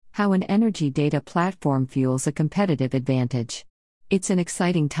How an energy data platform fuels a competitive advantage. It's an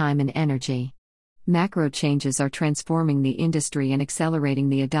exciting time in energy. Macro changes are transforming the industry and accelerating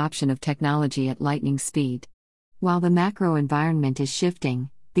the adoption of technology at lightning speed. While the macro environment is shifting,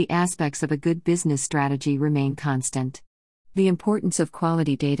 the aspects of a good business strategy remain constant. The importance of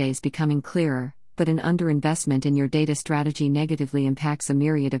quality data is becoming clearer, but an underinvestment in your data strategy negatively impacts a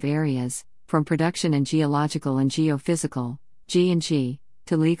myriad of areas, from production and geological and geophysical, G&G,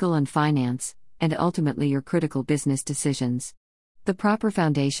 to legal and finance, and ultimately your critical business decisions. The proper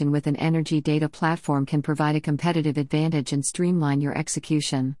foundation with an energy data platform can provide a competitive advantage and streamline your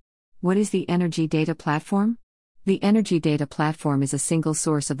execution. What is the energy data platform? The energy data platform is a single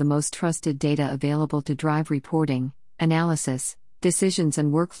source of the most trusted data available to drive reporting, analysis, decisions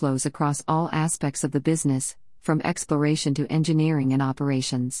and workflows across all aspects of the business, from exploration to engineering and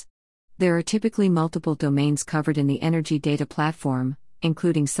operations. There are typically multiple domains covered in the energy data platform,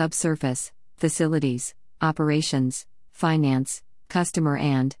 including subsurface, facilities, operations, finance, customer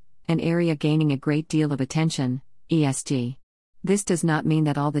and, an area gaining a great deal of attention, ESG. This does not mean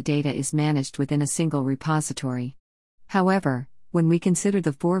that all the data is managed within a single repository. However, when we consider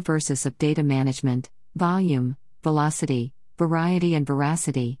the four verses of data management, volume, velocity, variety and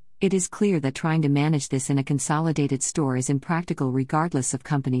veracity, it is clear that trying to manage this in a consolidated store is impractical regardless of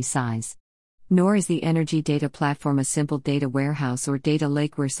company size. Nor is the energy data platform a simple data warehouse or data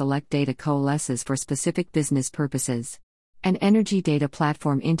lake where select data coalesces for specific business purposes. An energy data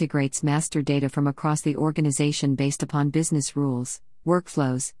platform integrates master data from across the organization based upon business rules,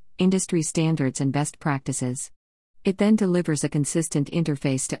 workflows, industry standards, and best practices. It then delivers a consistent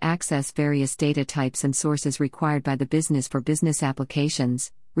interface to access various data types and sources required by the business for business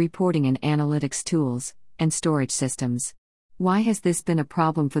applications, reporting and analytics tools, and storage systems. Why has this been a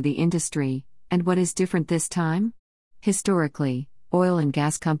problem for the industry, and what is different this time? Historically, oil and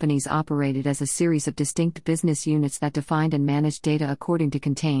gas companies operated as a series of distinct business units that defined and managed data according to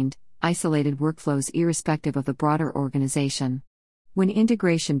contained, isolated workflows irrespective of the broader organization. When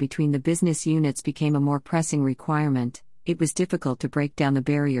integration between the business units became a more pressing requirement, it was difficult to break down the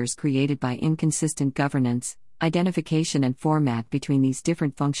barriers created by inconsistent governance, identification, and format between these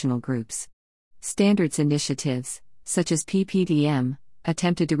different functional groups. Standards initiatives, such as PPDM,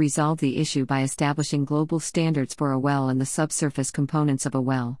 attempted to resolve the issue by establishing global standards for a well and the subsurface components of a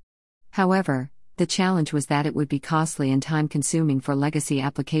well. However, the challenge was that it would be costly and time-consuming for legacy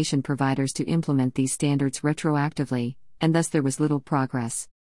application providers to implement these standards retroactively, and thus there was little progress.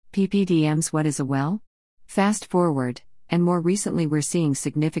 PPDM's What is a Well? Fast forward, and more recently we're seeing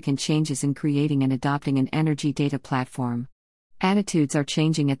significant changes in creating and adopting an energy data platform. Attitudes are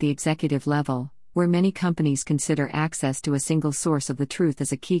changing at the executive level, where many companies consider access to a single source of the truth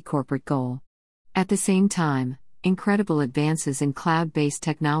as a key corporate goal. At the same time, incredible advances in cloud-based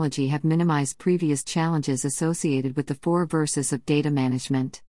technology have minimized previous challenges associated with the four verses of data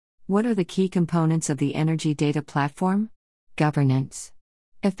management. What are the key components of the energy data platform? Governance.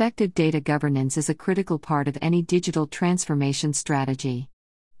 Effective data governance is a critical part of any digital transformation strategy.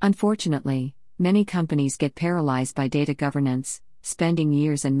 Unfortunately, many companies get paralyzed by data governance, spending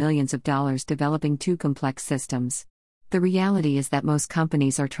years and millions of dollars developing too complex systems. The reality is that most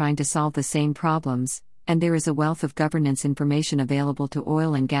companies are trying to solve the same problems, and there is a wealth of governance information available to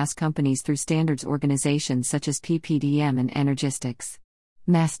oil and gas companies through standards organizations such as PPDM and Energistics.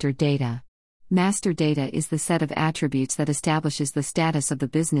 Master data. Master data is the set of attributes that establishes the status of the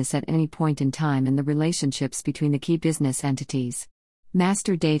business at any point in time and the relationships between the key business entities.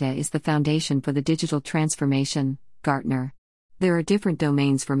 Master data is the foundation for the digital transformation, Gartner. There are different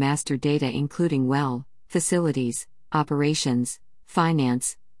domains for master data including well, facilities, operations,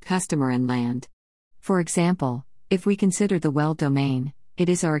 finance, customer and land. For example, if we consider the well domain, it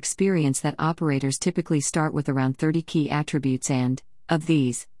is our experience that operators typically start with around 30 key attributes and, of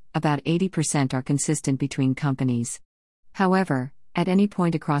these, about 80% are consistent between companies. However, at any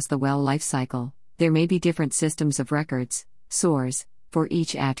point across the well lifecycle, there may be different systems of records, SORs, for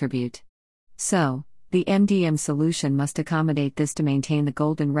each attribute. So, the MDM solution must accommodate this to maintain the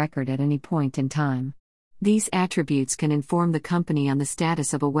golden record at any point in time. These attributes can inform the company on the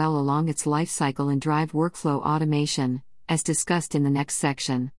status of a well along its life cycle and drive workflow automation, as discussed in the next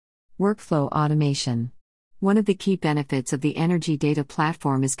section. Workflow automation. One of the key benefits of the energy data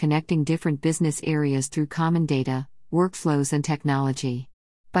platform is connecting different business areas through common data, workflows, and technology.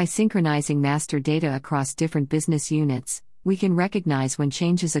 By synchronizing master data across different business units, we can recognize when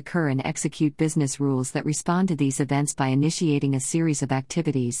changes occur and execute business rules that respond to these events by initiating a series of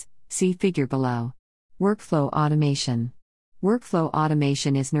activities. See figure below. Workflow automation. Workflow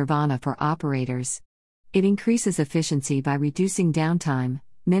automation is nirvana for operators. It increases efficiency by reducing downtime,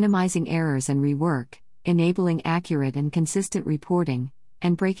 minimizing errors and rework, enabling accurate and consistent reporting,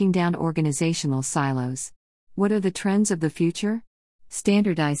 and breaking down organizational silos. What are the trends of the future?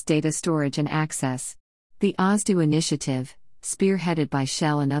 Standardized data storage and access. The OSDU initiative, spearheaded by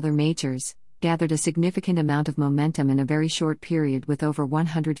Shell and other majors, gathered a significant amount of momentum in a very short period with over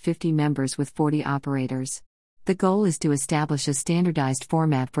 150 members with 40 operators. The goal is to establish a standardized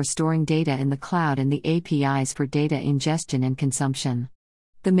format for storing data in the cloud and the APIs for data ingestion and consumption.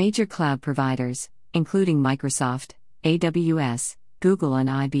 The major cloud providers, including Microsoft, AWS, Google and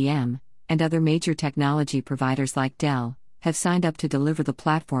IBM, and other major technology providers like Dell, have signed up to deliver the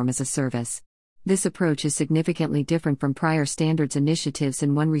platform as a service. This approach is significantly different from prior standards initiatives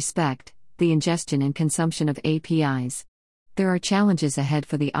in one respect: the ingestion and consumption of APIs. There are challenges ahead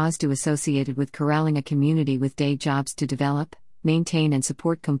for the OSDU associated with corralling a community with day jobs to develop, maintain and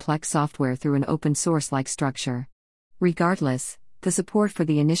support complex software through an open-source-like structure. Regardless, the support for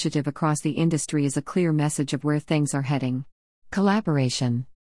the initiative across the industry is a clear message of where things are heading. Collaboration.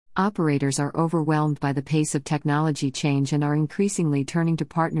 Operators are overwhelmed by the pace of technology change and are increasingly turning to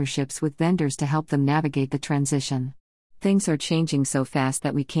partnerships with vendors to help them navigate the transition. Things are changing so fast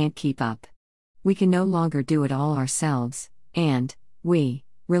that we can't keep up. We can no longer do it all ourselves, and we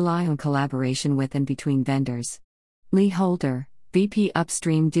rely on collaboration with and between vendors. Lee Holder, VP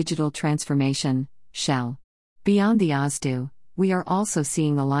Upstream Digital Transformation, Shell. Beyond the OSDU, we are also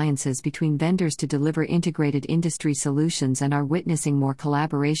seeing alliances between vendors to deliver integrated industry solutions and are witnessing more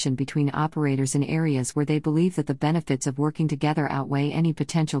collaboration between operators in areas where they believe that the benefits of working together outweigh any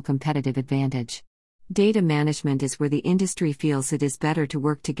potential competitive advantage. Data management is where the industry feels it is better to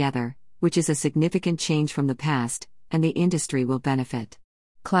work together, which is a significant change from the past, and the industry will benefit.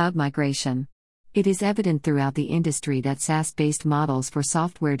 Cloud migration. It is evident throughout the industry that SaaS-based models for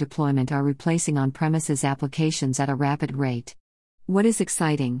software deployment are replacing on-premises applications at a rapid rate. What is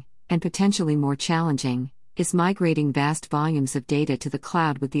exciting, and potentially more challenging, is migrating vast volumes of data to the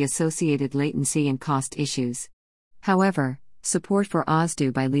cloud with the associated latency and cost issues. However, support for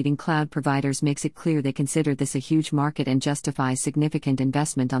OSDU by leading cloud providers makes it clear they consider this a huge market and justifies significant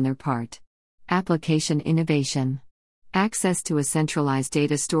investment on their part. Application innovation. Access to a centralized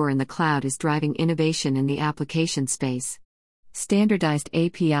data store in the cloud is driving innovation in the application space. Standardized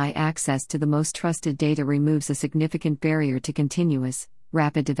API access to the most trusted data removes a significant barrier to continuous,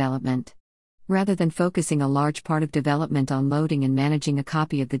 rapid development. Rather than focusing a large part of development on loading and managing a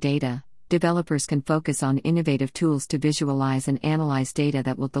copy of the data, developers can focus on innovative tools to visualize and analyze data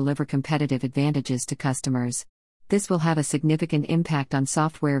that will deliver competitive advantages to customers. This will have a significant impact on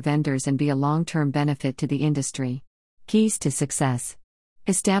software vendors and be a long-term benefit to the industry. Keys to success.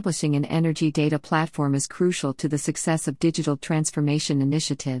 Establishing an energy data platform is crucial to the success of digital transformation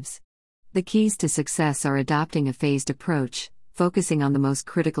initiatives. The keys to success are adopting a phased approach, focusing on the most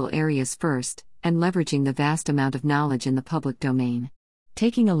critical areas first, and leveraging the vast amount of knowledge in the public domain.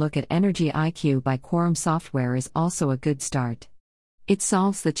 Taking a look at Energy IQ by Quorum Software is also a good start. It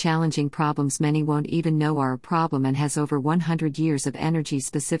solves the challenging problems many won't even know are a problem and has over 100 years of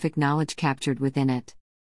energy-specific knowledge captured within it.